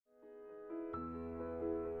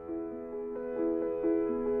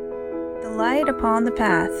Light Upon the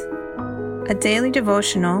Path, a daily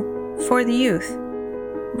devotional for the youth,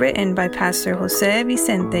 written by Pastor Jose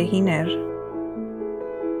Vicente Giner.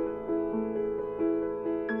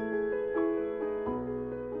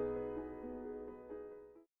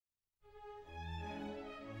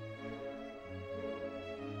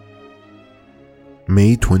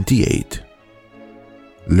 May 28.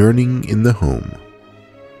 Learning in the Home.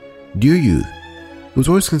 Dear youth, it was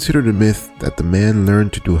always considered a myth that the man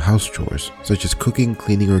learned to do house chores, such as cooking,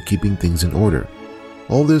 cleaning, or keeping things in order.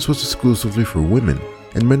 All this was exclusively for women,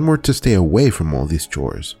 and men were to stay away from all these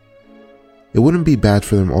chores. It wouldn't be bad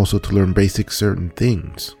for them also to learn basic certain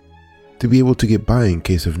things, to be able to get by in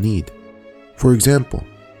case of need. For example,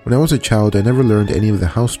 when I was a child, I never learned any of the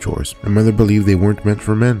house chores. My mother believed they weren't meant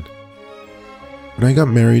for men. When I got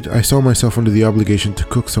married, I saw myself under the obligation to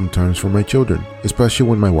cook sometimes for my children, especially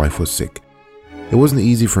when my wife was sick. It wasn't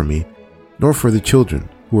easy for me, nor for the children,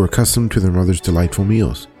 who were accustomed to their mother's delightful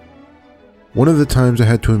meals. One of the times I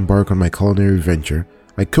had to embark on my culinary venture,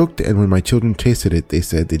 I cooked, and when my children tasted it, they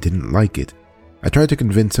said they didn't like it. I tried to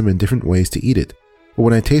convince them in different ways to eat it, but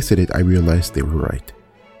when I tasted it, I realized they were right.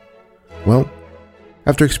 Well,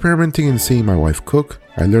 after experimenting and seeing my wife cook,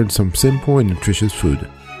 I learned some simple and nutritious food.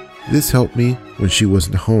 This helped me when she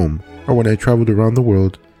wasn't home or when I traveled around the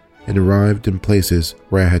world and arrived in places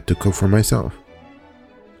where I had to cook for myself.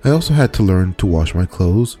 I also had to learn to wash my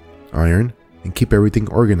clothes, iron, and keep everything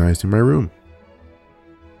organized in my room.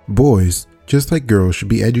 Boys, just like girls, should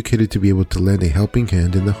be educated to be able to lend a helping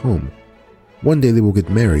hand in the home. One day they will get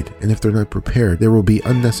married, and if they're not prepared, there will be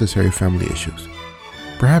unnecessary family issues.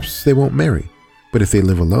 Perhaps they won't marry, but if they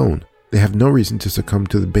live alone, they have no reason to succumb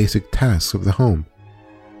to the basic tasks of the home.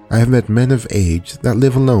 I have met men of age that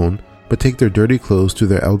live alone but take their dirty clothes to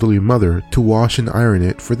their elderly mother to wash and iron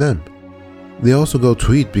it for them. They also go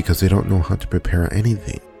to eat because they don't know how to prepare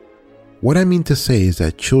anything. What I mean to say is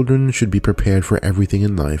that children should be prepared for everything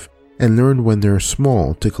in life and learn when they're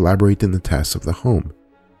small to collaborate in the tasks of the home.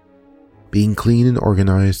 Being clean and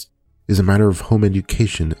organized is a matter of home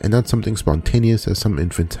education and not something spontaneous as some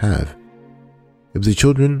infants have. If the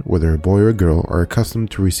children, whether a boy or a girl, are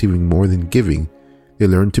accustomed to receiving more than giving, they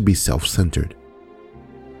learn to be self-centered.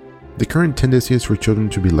 The current tendency is for children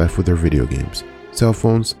to be left with their video games, cell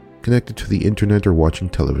phones, connected to the internet, or watching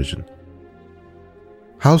television.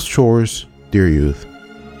 House chores, dear youth,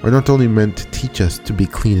 are not only meant to teach us to be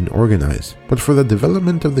clean and organized, but for the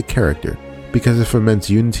development of the character, because it foments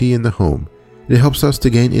unity in the home. It helps us to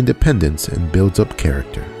gain independence and builds up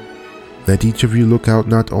character. Let each of you look out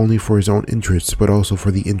not only for his own interests, but also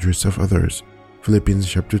for the interests of others. Philippians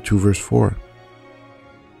chapter 2, verse 4.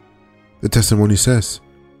 The testimony says,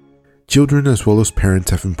 children as well as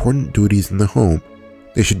parents have important duties in the home.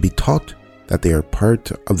 They should be taught that they are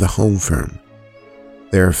part of the home firm.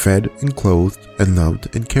 They are fed and clothed and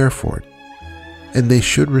loved and cared for. And they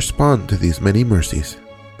should respond to these many mercies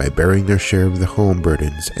by bearing their share of the home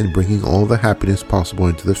burdens and bringing all the happiness possible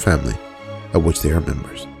into the family of which they are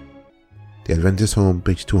members. The Adventist Home,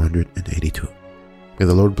 page 282. May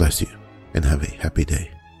the Lord bless you and have a happy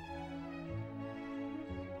day.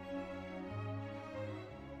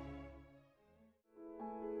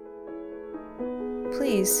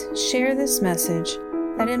 Please share this message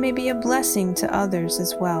that it may be a blessing to others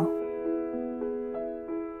as well.